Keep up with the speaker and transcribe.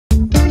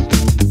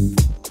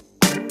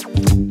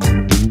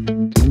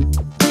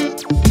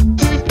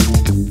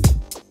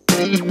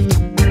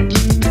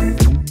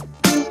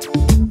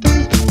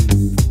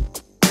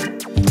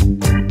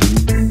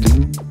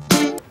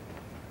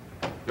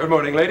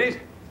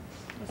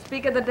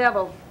Speak of the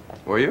devil.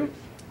 Were you?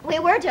 We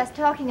were just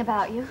talking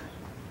about you.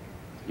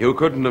 You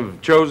couldn't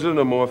have chosen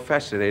a more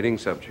fascinating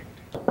subject.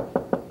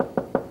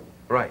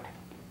 Right.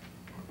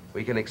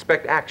 We can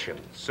expect action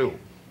soon.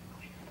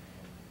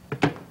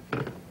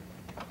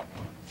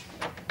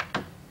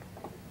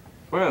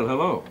 Well,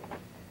 hello.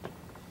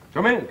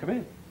 Come in, come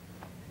in.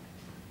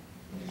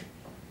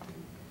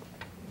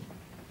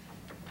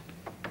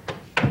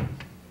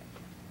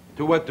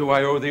 To what do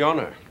I owe the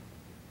honor?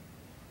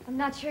 I'm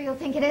not sure you'll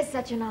think it is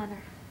such an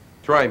honor.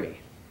 Try me.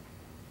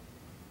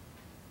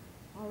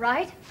 All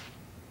right.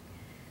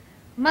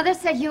 Mother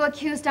said you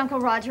accused Uncle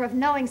Roger of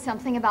knowing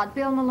something about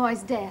Bill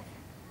Malloy's death.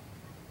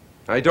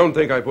 I don't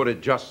think I put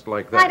it just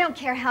like that. I don't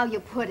care how you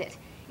put it.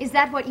 Is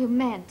that what you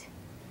meant?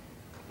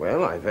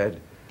 Well, I've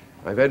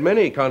had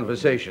many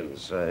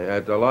conversations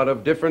at a lot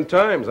of different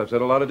times. I've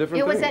said a lot of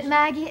different things. It was at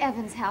Maggie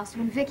Evans' house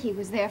when Vicky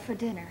was there for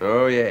dinner.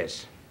 Oh,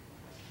 yes.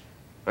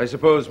 I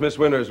suppose Miss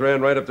Winters ran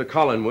right up to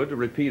Collinwood to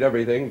repeat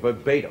everything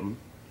verbatim.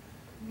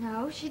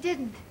 No, she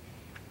didn't.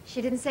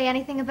 She didn't say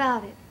anything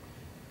about it.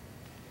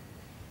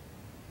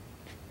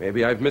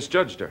 Maybe I've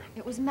misjudged her.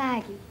 It was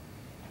Maggie.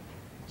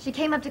 She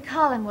came up to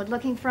Collinwood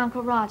looking for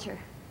Uncle Roger.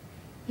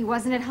 He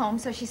wasn't at home,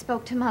 so she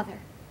spoke to Mother.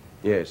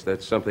 Yes,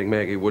 that's something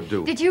Maggie would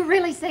do. Did you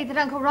really say that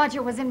Uncle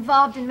Roger was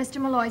involved in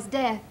Mr. Malloy's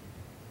death?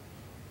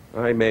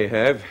 I may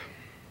have.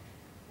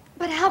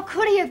 But how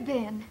could he have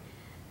been?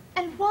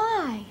 And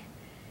why?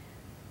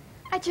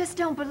 I just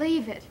don't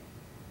believe it.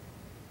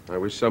 I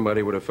wish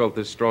somebody would have felt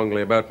this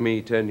strongly about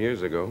me 10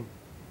 years ago.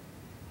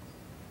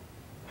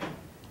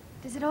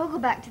 Does it all go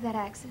back to that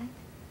accident?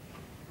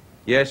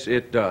 Yes,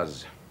 it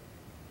does.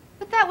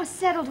 But that was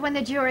settled when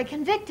the jury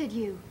convicted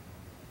you.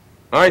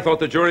 I thought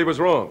the jury was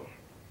wrong.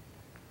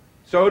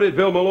 So did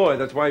Bill Malloy.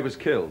 That's why he was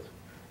killed.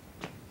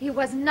 He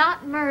was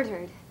not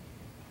murdered.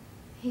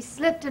 He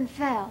slipped and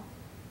fell.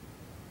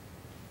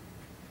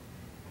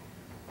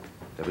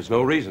 There was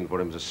no reason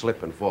for him to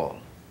slip and fall.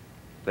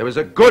 There was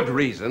a good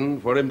reason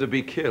for him to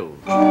be killed.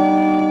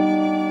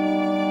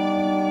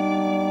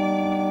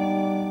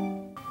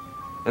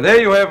 And there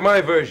you have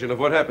my version of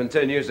what happened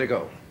 10 years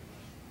ago.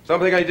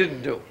 Something I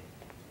didn't do.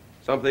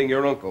 Something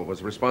your uncle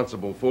was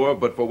responsible for,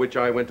 but for which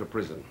I went to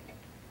prison.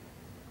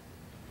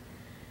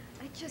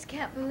 I just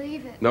can't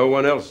believe it. No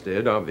one else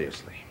did,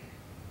 obviously.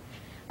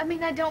 I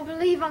mean, I don't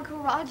believe Uncle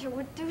Roger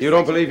would do You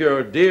don't believe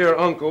your dear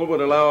uncle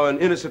would allow an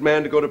innocent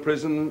man to go to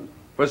prison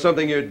for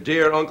something your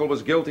dear uncle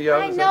was guilty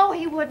of? I know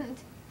he wouldn't.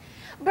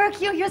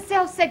 Burke, you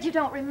yourself said you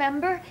don't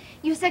remember.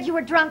 You said you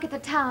were drunk at the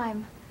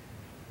time.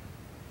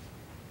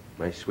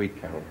 My sweet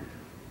Carolyn,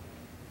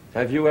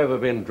 have you ever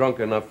been drunk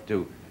enough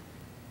to...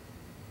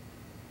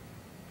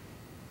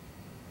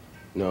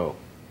 No.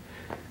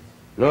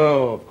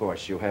 No, of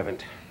course you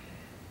haven't.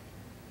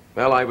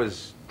 Well, I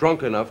was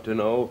drunk enough to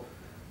know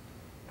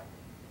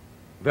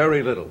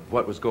very little of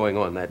what was going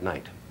on that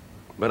night.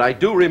 But I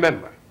do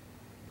remember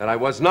that I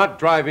was not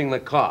driving the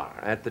car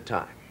at the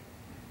time.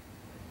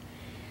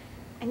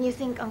 And you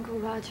think Uncle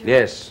Roger...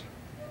 Yes,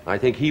 I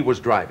think he was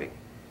driving.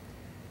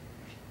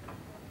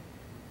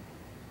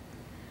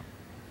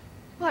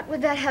 What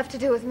would that have to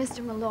do with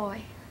Mr.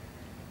 Malloy?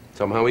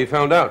 Somehow he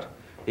found out.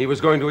 He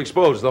was going to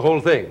expose the whole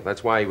thing.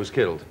 That's why he was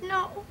killed.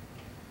 No.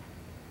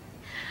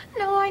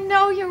 No, I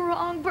know you're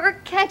wrong,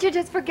 Burke. Can't you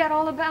just forget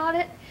all about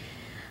it?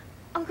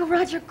 Uncle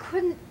Roger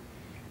couldn't...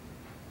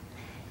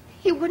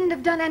 He wouldn't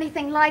have done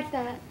anything like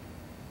that.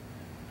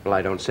 Well,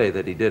 I don't say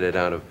that he did it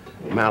out of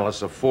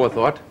malice of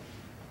forethought.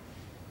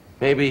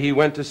 Maybe he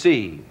went to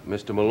see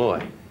Mr.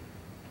 Malloy.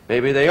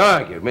 Maybe they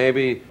argued.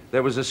 Maybe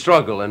there was a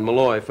struggle and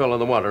Malloy fell in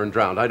the water and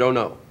drowned. I don't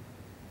know.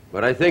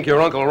 But I think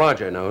your Uncle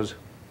Roger knows.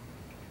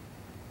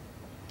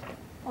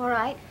 All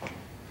right.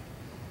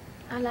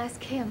 I'll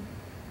ask him.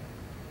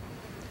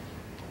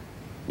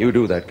 You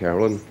do that,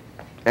 Carolyn.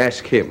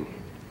 Ask him.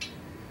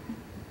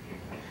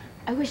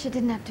 I wish it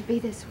didn't have to be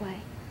this way.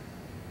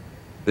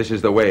 This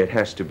is the way it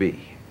has to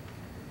be.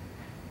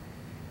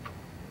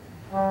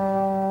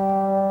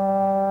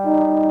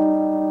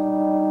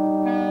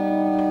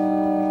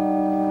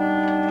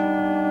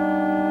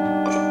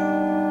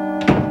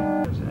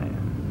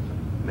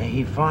 May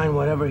he find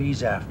whatever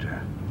he's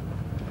after.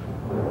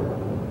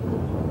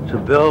 To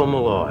Bill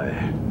Malloy.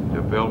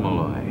 To Bill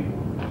Malloy.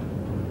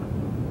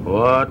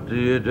 What do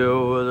you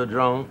do with a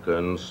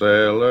drunken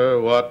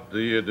sailor? What do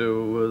you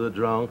do with a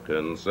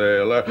drunken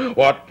sailor?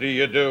 What do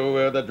you do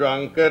with a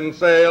drunken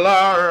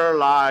sailor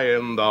early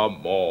in the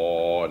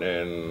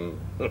morning?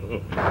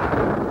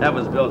 That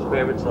was Bill's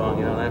favorite song,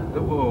 you know that?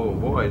 Oh,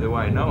 boy, do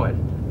I know it.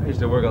 I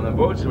used to work on the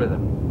boats with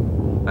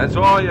him. That's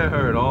all you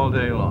heard all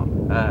day long.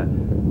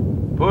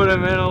 Put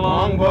him in a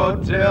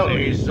longboat till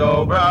he's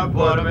sober.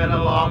 Put him in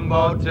a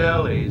longboat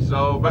till he's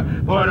sober.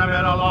 Put him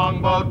in a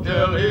longboat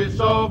till he's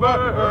sober.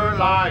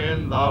 Early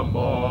in the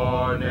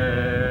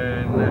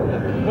morning.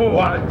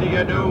 What do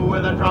you do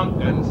with a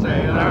drunken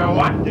sailor?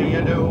 What do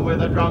you do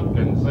with a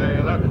drunken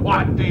sailor?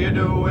 What do you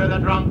do with a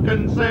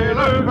drunken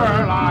sailor?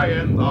 Early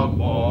in the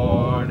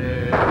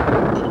morning.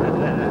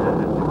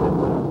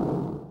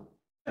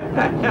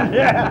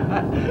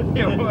 Yeah.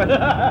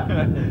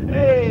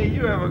 Hey,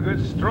 you have a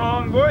good,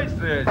 strong voice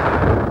there.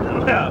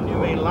 Well, if you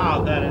mean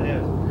loud, that it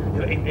is.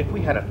 If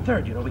we had a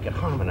third, we could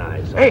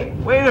harmonize. Hey,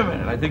 wait a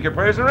minute. I think your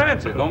prayers are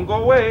answered. Don't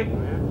go away.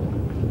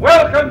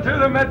 Welcome to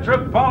the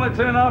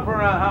Metropolitan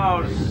Opera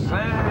House.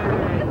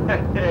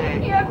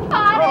 Hey. You're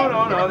fine.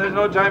 No. There's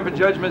no time for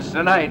judgments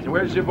tonight.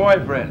 Where's your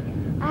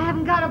boyfriend? I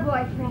haven't got a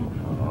boyfriend.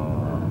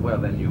 Oh, well,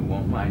 then you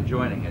won't mind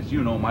joining us.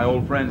 You know my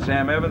old friend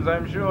Sam Evans,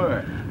 I'm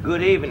sure.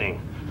 Good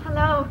evening.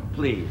 Hello.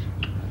 Please,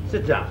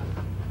 sit down.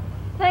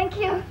 Thank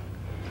you.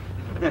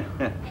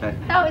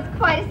 That was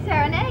quite a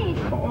serenade.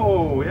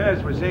 Oh,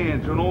 yes, we're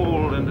singing to an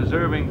old and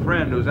deserving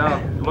friend who's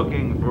out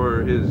looking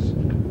for his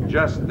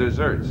just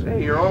desserts.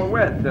 Hey, you're all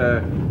wet.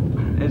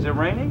 Is it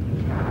raining?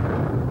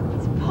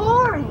 It's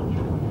pouring.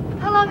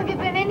 How long have you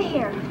been in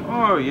here?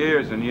 Oh,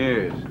 years and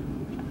years.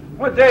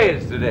 What day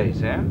is today,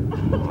 Sam?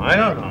 I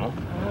don't know.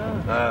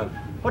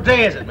 What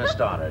day is it, Miss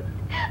Stoddard?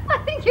 I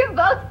think you're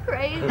both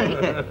crazy.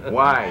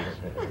 Wise.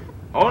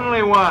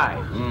 Only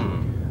wise.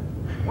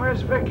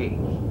 Where's Vicky?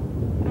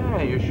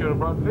 Yeah, you should have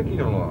brought Vicky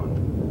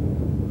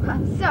along.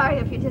 I'm sorry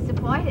if you're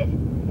disappointed.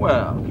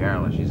 Well,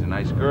 Carolyn, she's a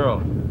nice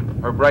girl.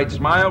 Her bright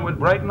smile would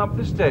brighten up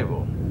this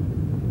table.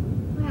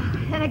 Well,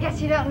 then I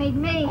guess you don't need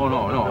me. Oh,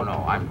 no.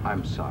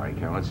 I'm sorry,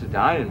 Carolyn. Sit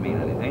down. I didn't mean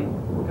anything.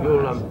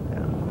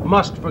 You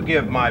must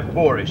forgive my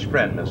boorish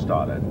friend, Miss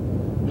Stoddard.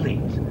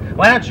 Please.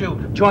 Why don't you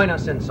join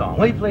us in song,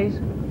 will you, please?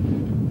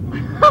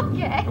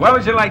 Okay. What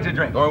would you like to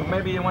drink? Or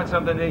maybe you want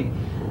something to eat?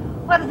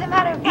 What does it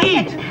matter if I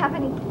Eat! didn't have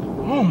any?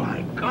 Oh,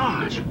 my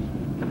gosh.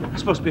 I'm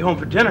supposed to be home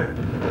for dinner.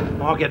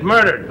 I'll get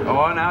murdered.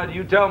 Oh, now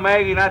you tell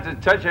Maggie not to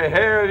touch a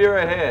hair of your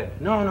head.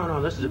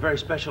 No. This is a very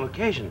special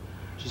occasion.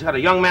 She's got a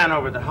young man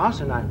over at the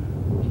house, and I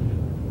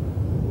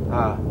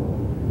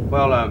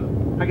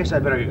guess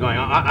I'd better get going.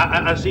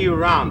 I'll see you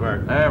around,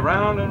 Burke.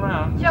 Round and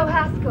round. Joe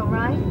Haskell,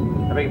 right?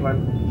 I beg your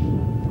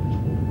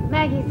pardon?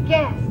 Maggie's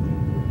guest.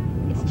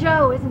 It's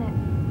Joe, isn't it?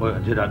 Well,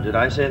 did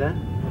I say that?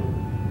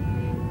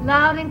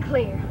 Loud and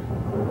clear.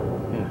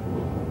 Yeah.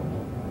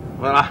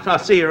 Well, I'll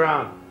see you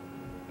around.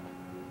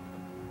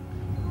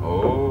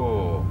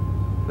 Oh,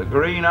 the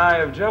green eye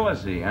of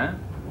jealousy, huh?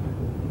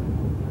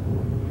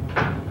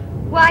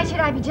 Why should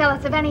I be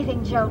jealous of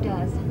anything Joe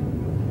does?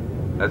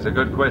 That's a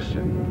good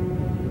question.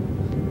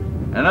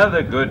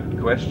 Another good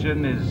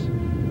question is,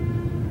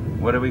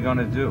 what are we going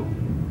to do?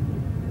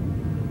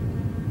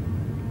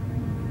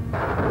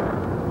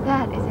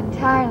 That is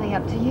entirely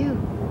up to you.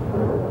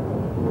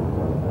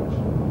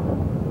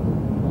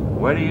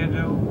 What do you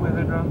do with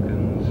a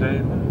drunken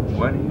sailor?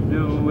 What do you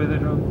do with a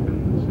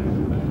drunken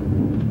sailor?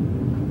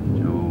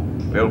 To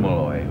Bill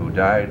Malloy, who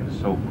died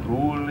so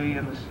cruelly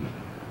in the sea.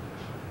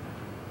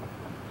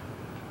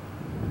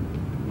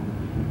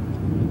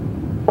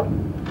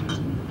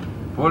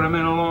 Put him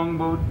in a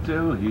longboat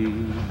till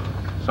he's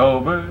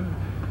sober.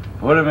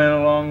 Put him in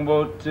a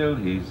longboat till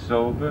he's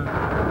sober.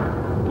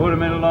 Put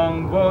him in a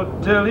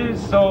longboat till he's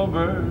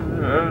sober.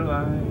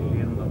 Early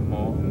in the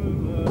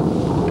morning.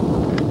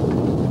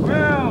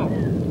 Well,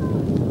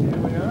 here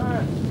we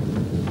are.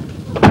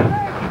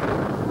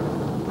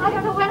 I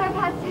don't know when I've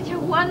had such a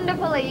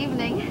wonderful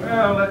evening.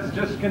 Well, let's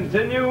just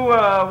continue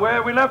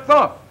where we left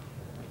off.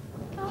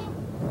 Oh.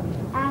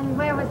 And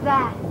where was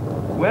that?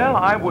 Well,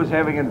 I was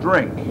having a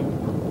drink.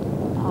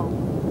 Oh.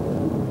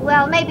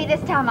 Well, maybe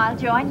this time I'll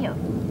join you.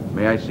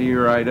 May I see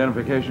your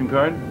identification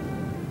card?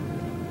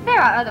 There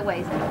are other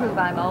ways to prove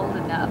I'm old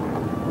enough.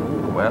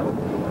 Well,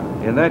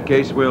 in that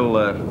case,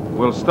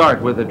 we'll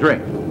start with a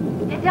drink.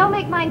 And don't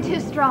make mine too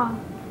strong.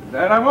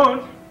 That I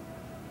won't.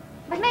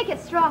 But make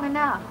it strong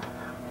enough.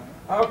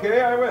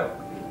 Okay, I will.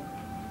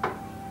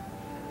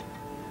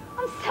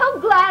 I'm so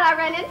glad I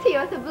ran into you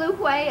at the Blue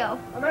Whale.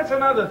 And that's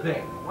another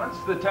thing. What's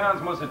the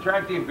town's most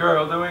attractive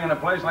girl doing in a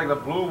place like the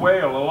Blue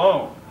Whale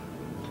alone?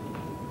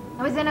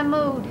 I was in a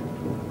mood.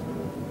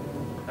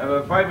 Have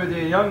a fight with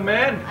your young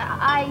man?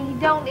 I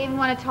don't even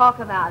want to talk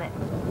about it.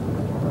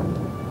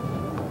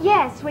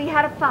 Yes, we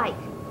had a fight.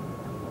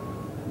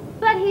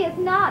 But he is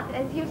not,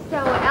 as you so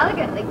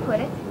elegantly put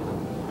it,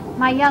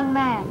 my young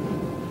man.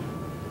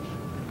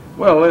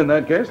 Well, in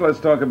that case, let's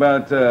talk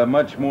about a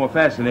much more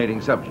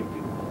fascinating subject.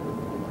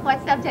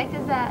 What subject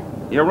is that?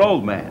 Your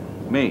old man,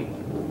 me.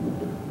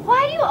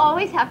 Why do you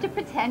always have to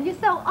pretend you're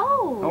so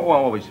old? Oh, I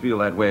always feel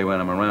that way when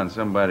I'm around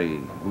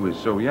somebody who is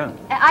so young.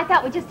 I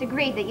thought we just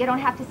agreed that you don't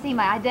have to see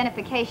my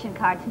identification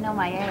card to know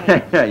my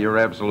age. Yeah, you're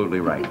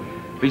absolutely right.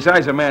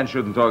 Besides, a man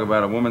shouldn't talk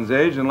about a woman's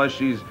age unless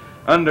she's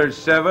under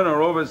 7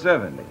 or over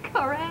 70.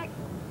 Correct.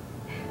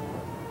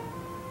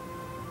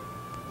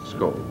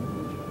 Skull.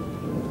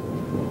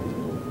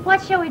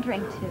 What shall we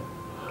drink to?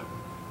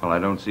 Well, I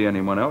don't see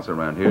anyone else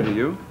around here, do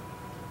you?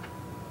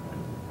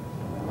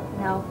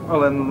 No,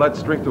 Well, then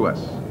let's drink to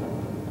us.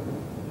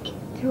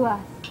 to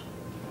us.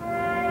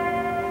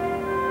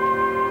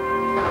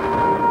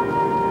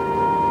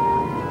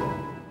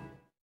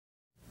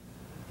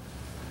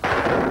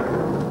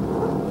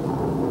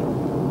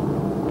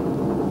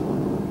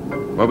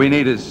 What we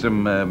need is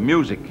some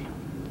music.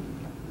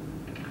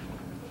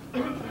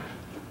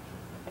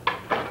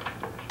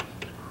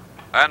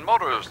 and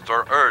motorists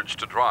are urged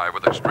to drive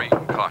with extreme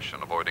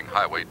caution, avoiding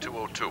Highway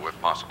 202 if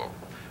possible.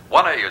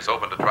 1A is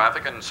open to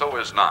traffic, and so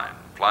is 9.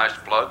 Flash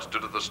floods due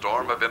to the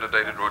storm have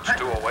inundated routes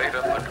 208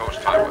 and the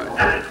Coast Highway.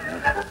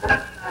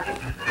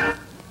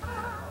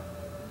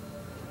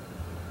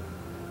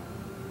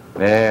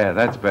 There,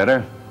 that's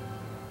better.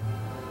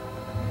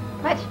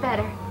 Much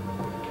better.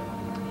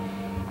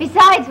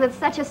 Besides, with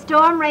such a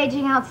storm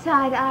raging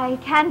outside, I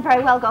can't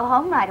very well go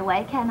home right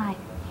away, can I?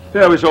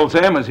 Yeah, I wish old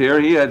Sam was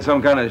here. He had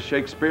some kind of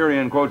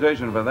Shakespearean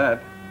quotation for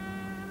that.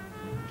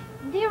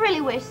 Do you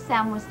really wish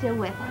Sam was still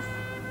with us?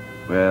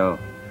 Well,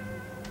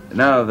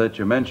 now that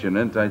you mention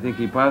it, I think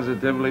he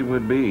positively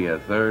would be a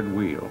third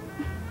wheel.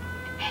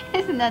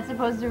 Isn't that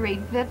supposed to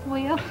read fifth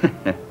wheel?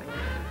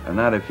 And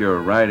not if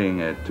you're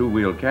riding a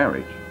two-wheel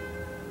carriage.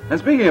 And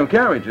speaking of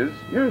carriages,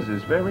 yours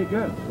is very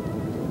good.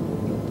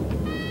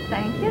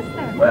 Thank you,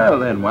 sir. Well,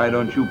 then, why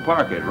don't you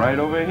park it right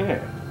over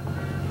here?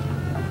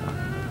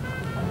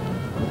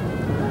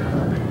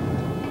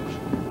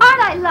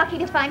 Aren't I lucky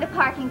to find a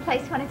parking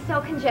place when it's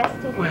so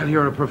congested? Well,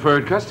 you're a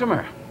preferred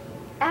customer.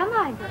 Am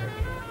I, Burke?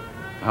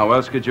 How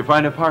else could you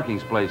find a parking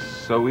place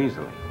so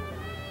easily?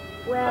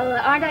 Well,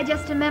 aren't I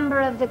just a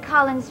member of the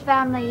Collins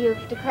family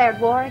you've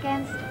declared war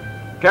against?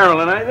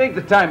 Carolyn, I think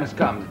the time has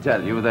come to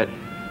tell you that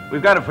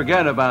we've got to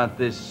forget about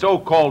this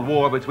so-called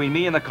war between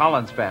me and the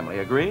Collins family.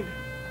 Agreed?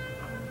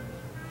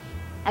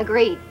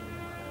 Agreed.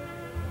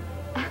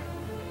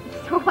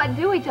 So what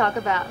do we talk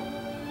about?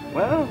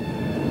 Well,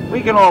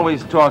 we can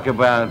always talk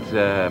about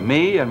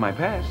me and my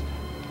past.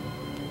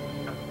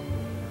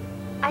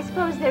 I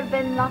suppose there have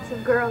been lots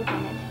of girls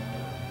in it.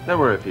 There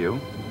were a few.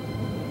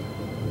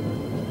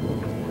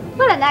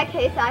 Well, in that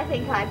case, I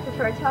think I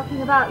prefer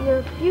talking about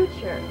your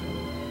future.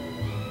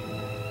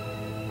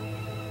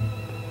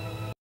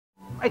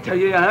 I tell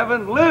you, you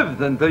haven't lived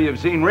until you've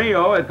seen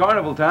Rio at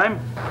carnival time.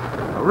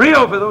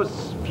 Rio for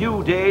those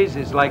few days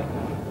is like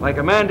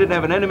a man didn't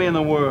have an enemy in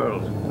the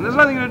world. And there's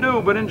nothing to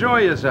do but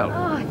enjoy yourself.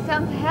 Oh, it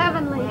sounds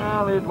heavenly.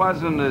 Well, it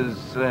wasn't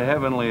as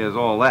heavenly as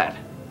all that.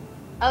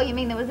 Oh, you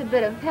mean there was a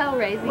bit of hell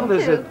raising, Well,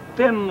 there's too? a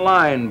thin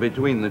line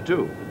between the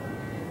two.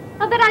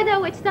 I'll bet I know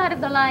which side of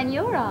the line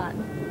you're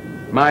on.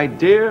 My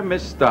dear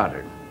Miss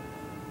Stoddard.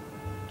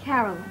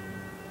 Carolyn.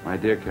 My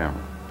dear Carol.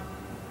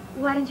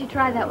 Why don't you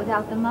try that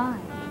without the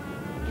mind?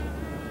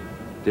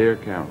 Dear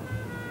Carol.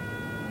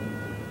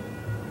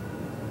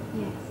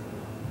 Yes.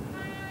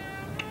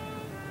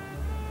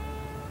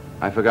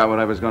 I forgot what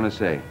I was going to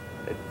say.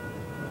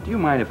 Do you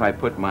mind if I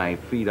put my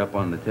feet up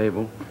on the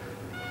table?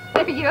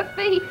 Your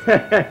feet.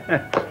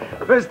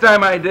 First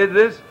time I did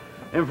this,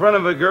 in front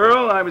of a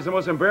girl, I was the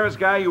most embarrassed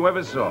guy you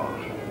ever saw.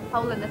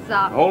 Hole in the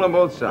sock. Hole in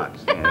both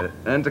socks. Yeah.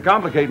 And to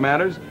complicate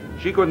matters,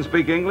 she couldn't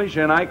speak English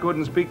and I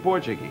couldn't speak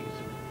Portuguese.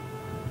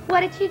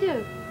 What did she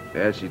do?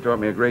 Yeah, she taught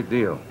me a great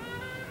deal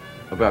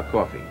about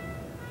coffee.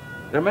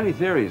 There are many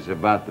theories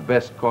about the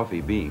best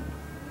coffee bean.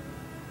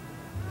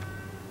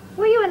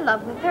 Were you in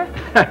love with her?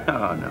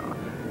 Oh, no.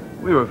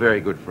 We were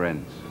very good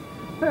friends.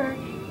 Burke,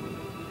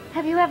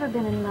 have you ever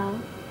been in love?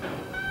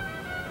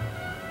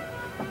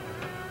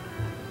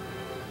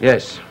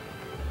 Yes.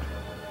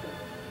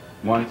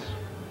 Once.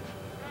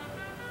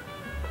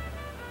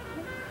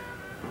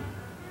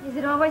 Is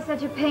it always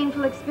such a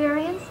painful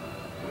experience?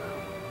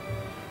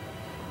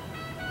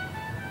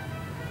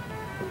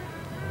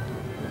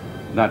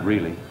 Not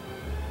really.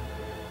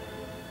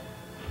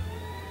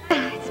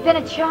 It's been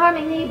a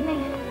charming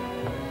evening.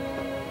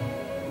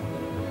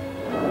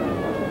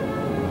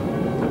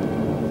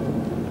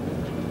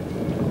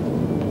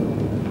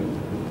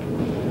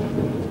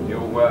 You,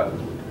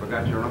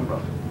 forgot your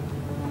umbrella.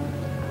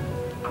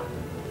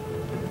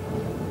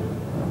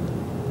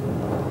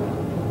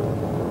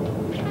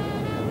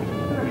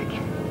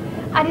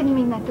 I didn't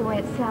mean that the way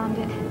it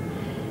sounded.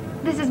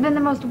 This has been the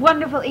most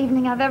wonderful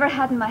evening I've ever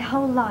had in my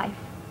whole life.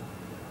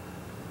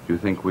 Do you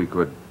think we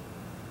could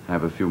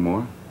have a few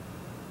more?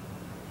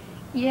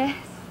 Yes.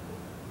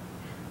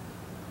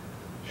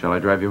 Shall I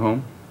drive you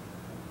home?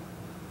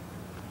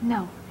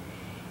 No.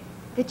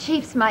 The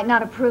chiefs might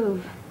not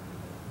approve.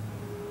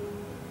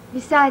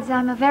 Besides,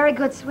 I'm a very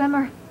good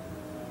swimmer.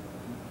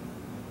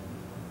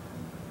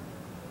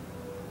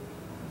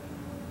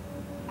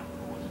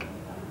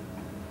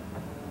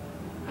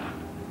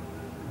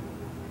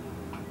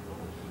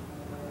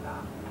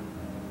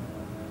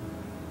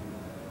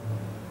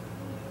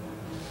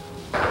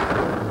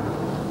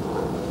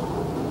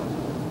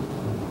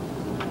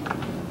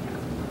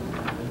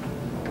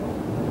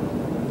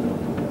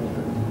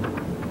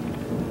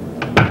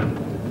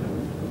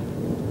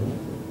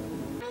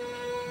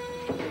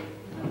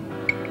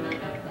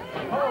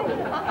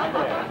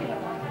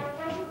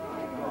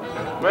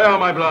 Well,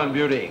 my blonde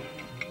beauty.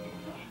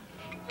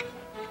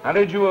 How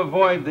did you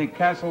avoid the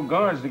castle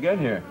guards to get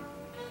here?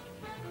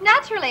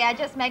 Naturally, I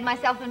just made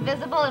myself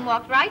invisible and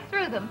walked right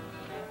through them.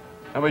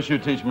 I wish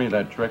you'd teach me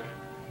that trick.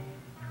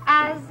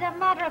 As a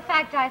matter of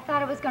fact, I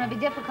thought it was going to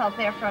be difficult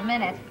there for a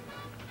minute.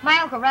 My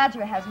Uncle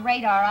Roger has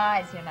radar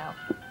eyes, you know.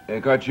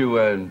 It caught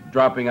you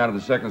dropping out of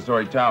the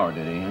second-story tower,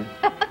 did he?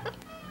 Huh?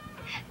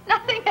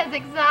 Nothing as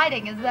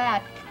exciting as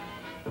that.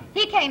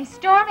 He came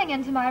storming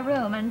into my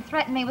room and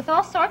threatened me with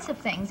all sorts of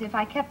things if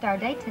I kept our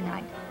date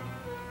tonight.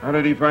 How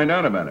did he find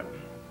out about it?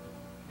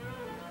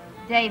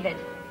 David.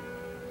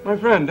 My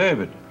friend,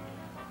 David.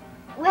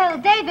 Well,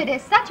 David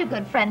is such a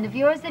good friend of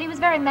yours that he was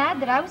very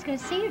mad that I was going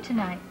to see you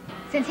tonight,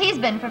 since he's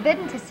been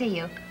forbidden to see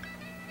you.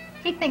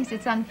 He thinks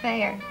it's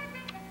unfair.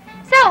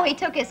 So he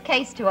took his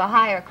case to a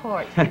higher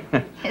court.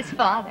 His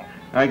father.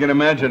 I can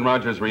imagine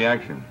Roger's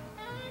reaction.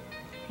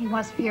 He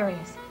was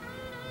furious.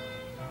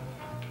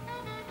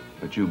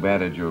 But you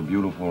batted your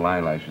beautiful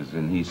eyelashes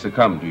and he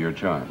succumbed to your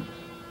charms.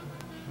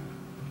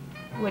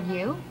 Would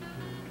you?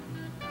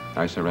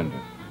 I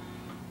surrendered.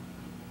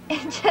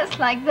 Just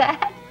like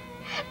that?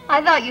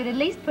 I thought you'd at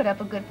least put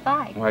up a good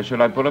fight. Why should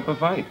I put up a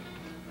fight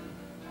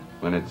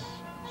when it's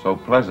so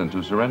pleasant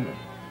to surrender?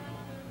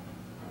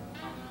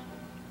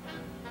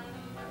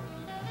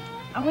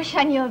 I wish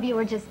I knew if you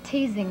were just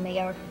teasing me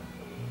or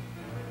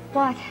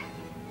what.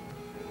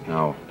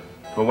 Now,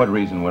 for what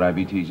reason would I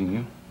be teasing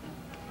you?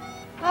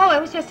 Oh,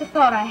 it was just a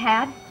thought I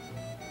had.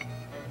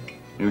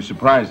 You were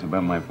surprised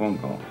about my phone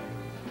call.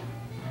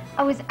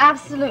 I was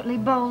absolutely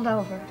bowled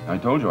over. I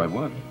told you I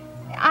would.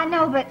 I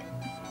know, but...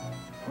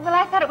 Well,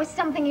 I thought it was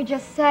something you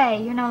just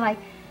say, you know, like,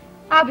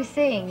 I'll be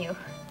seeing you.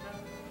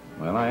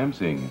 Well, I am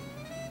seeing you.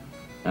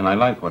 And I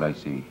like what I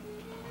see.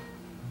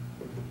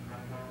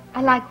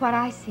 I like what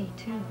I see,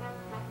 too.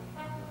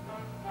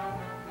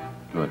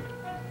 Good.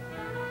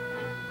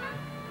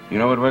 You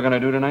know what we're going to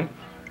do tonight?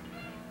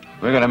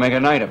 We're going to make a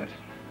night of it.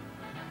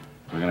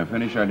 We're going to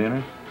finish our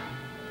dinner,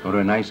 go to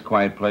a nice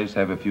quiet place,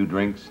 have a few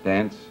drinks,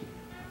 dance,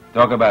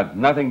 talk about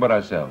nothing but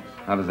ourselves.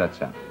 How does that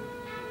sound?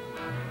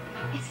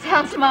 It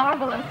sounds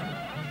marvelous.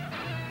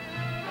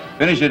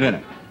 Finish your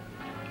dinner.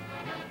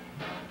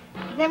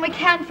 Then we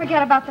can't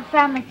forget about the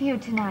family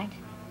feud tonight.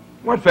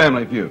 What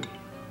family feud?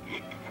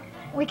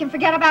 We can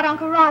forget about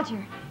Uncle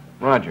Roger.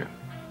 Roger.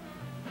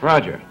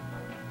 Roger.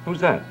 Who's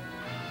that?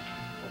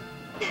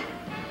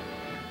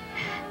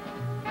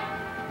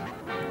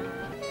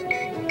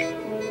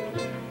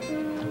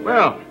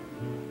 Well,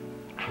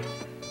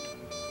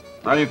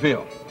 how do you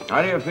feel?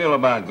 How do you feel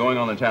about going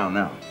on the town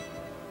now?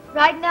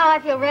 Right now, I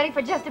feel ready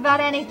for just about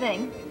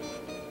anything.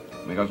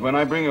 Because when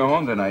I bring you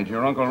home tonight,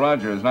 your Uncle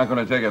Roger is not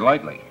going to take it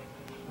lightly.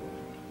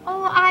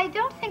 Oh, I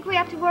don't think we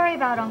have to worry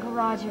about Uncle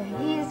Roger.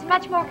 He's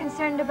much more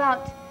concerned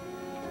about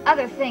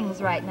other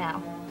things right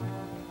now.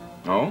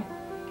 Oh?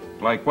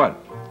 Like what?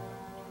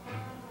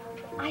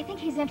 I think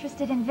he's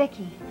interested in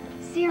Vicky.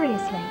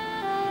 Seriously.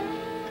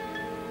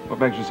 What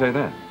makes you say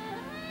that?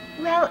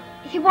 Well,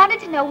 he wanted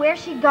to know where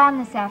she'd gone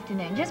this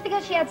afternoon, just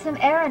because she had some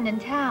errand in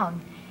town.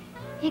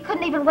 He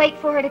couldn't even wait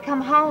for her to come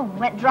home.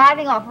 Went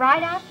driving off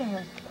right after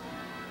her.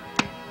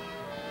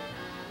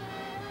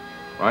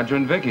 Roger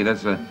and Vicky,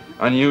 that's an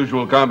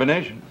unusual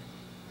combination.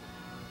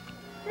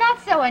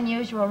 Not so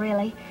unusual,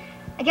 really.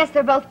 I guess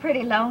they're both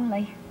pretty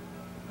lonely.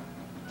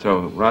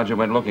 So Roger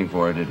went looking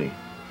for her, did he?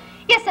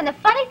 Yes, and the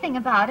funny thing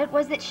about it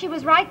was that she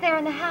was right there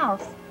in the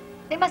house.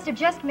 They must have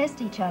just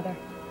missed each other.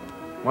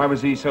 Why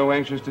was he so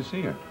anxious to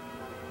see her?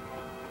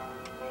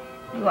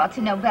 You ought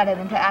to know better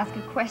than to ask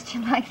a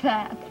question like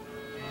that.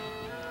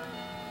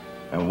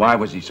 And why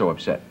was he so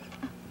upset?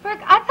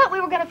 Burke, I thought we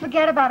were going to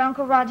forget about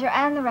Uncle Roger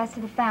and the rest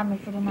of the family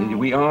for tonight.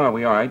 We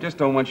are. I just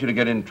don't want you to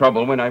get in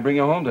trouble when I bring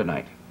you home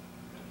tonight.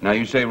 Now,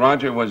 you say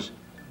Roger was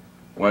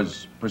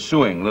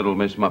pursuing little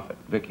Miss Muffet,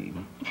 Vicky.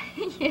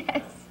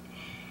 Yes.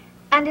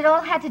 And it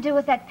all had to do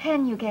with that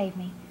pen you gave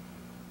me.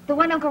 The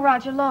one Uncle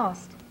Roger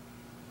lost.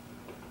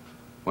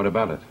 What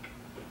about it?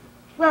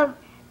 Well,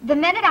 the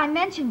minute I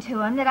mentioned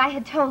to him that I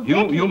had told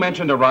Vicky... You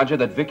mentioned to Roger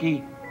that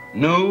Vicky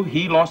knew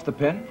he lost the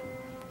pen?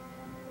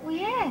 Well,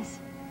 yes.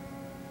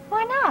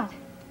 Why not?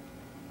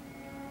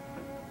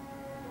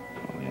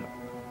 Oh, yeah.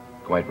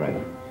 Quite right.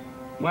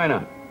 Why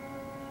not?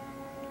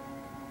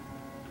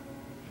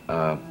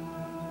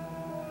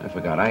 I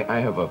forgot. I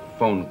have a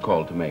phone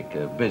call to make,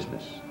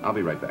 business. I'll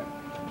be right back.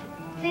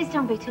 Please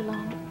don't be too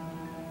long.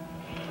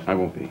 I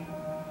won't be.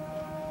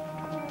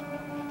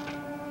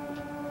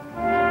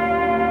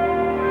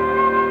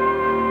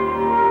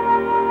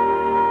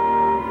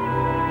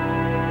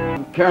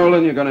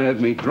 Carolyn, you're going to have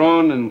me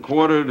drawn and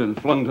quartered and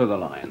flung to the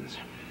lions.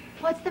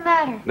 What's the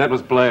matter? That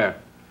was Blair.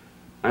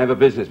 I have a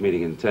business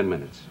meeting in 10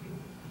 minutes.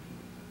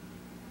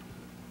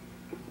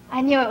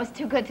 I knew it was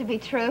too good to be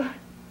true.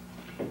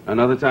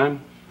 Another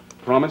time?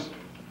 Promise?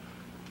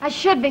 I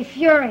should be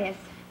furious.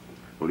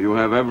 Well, you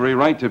have every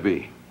right to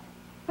be.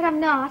 But I'm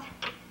not.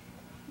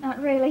 Not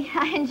really.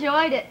 I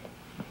enjoyed it.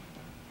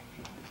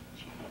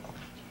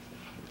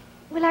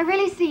 Will I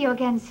really see you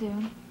again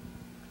soon?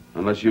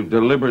 Unless you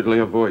deliberately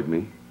avoid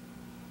me.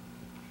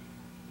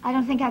 I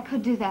don't think I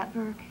could do that,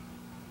 Burke.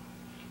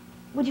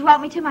 Would you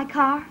walk me to my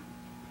car?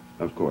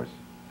 Of course.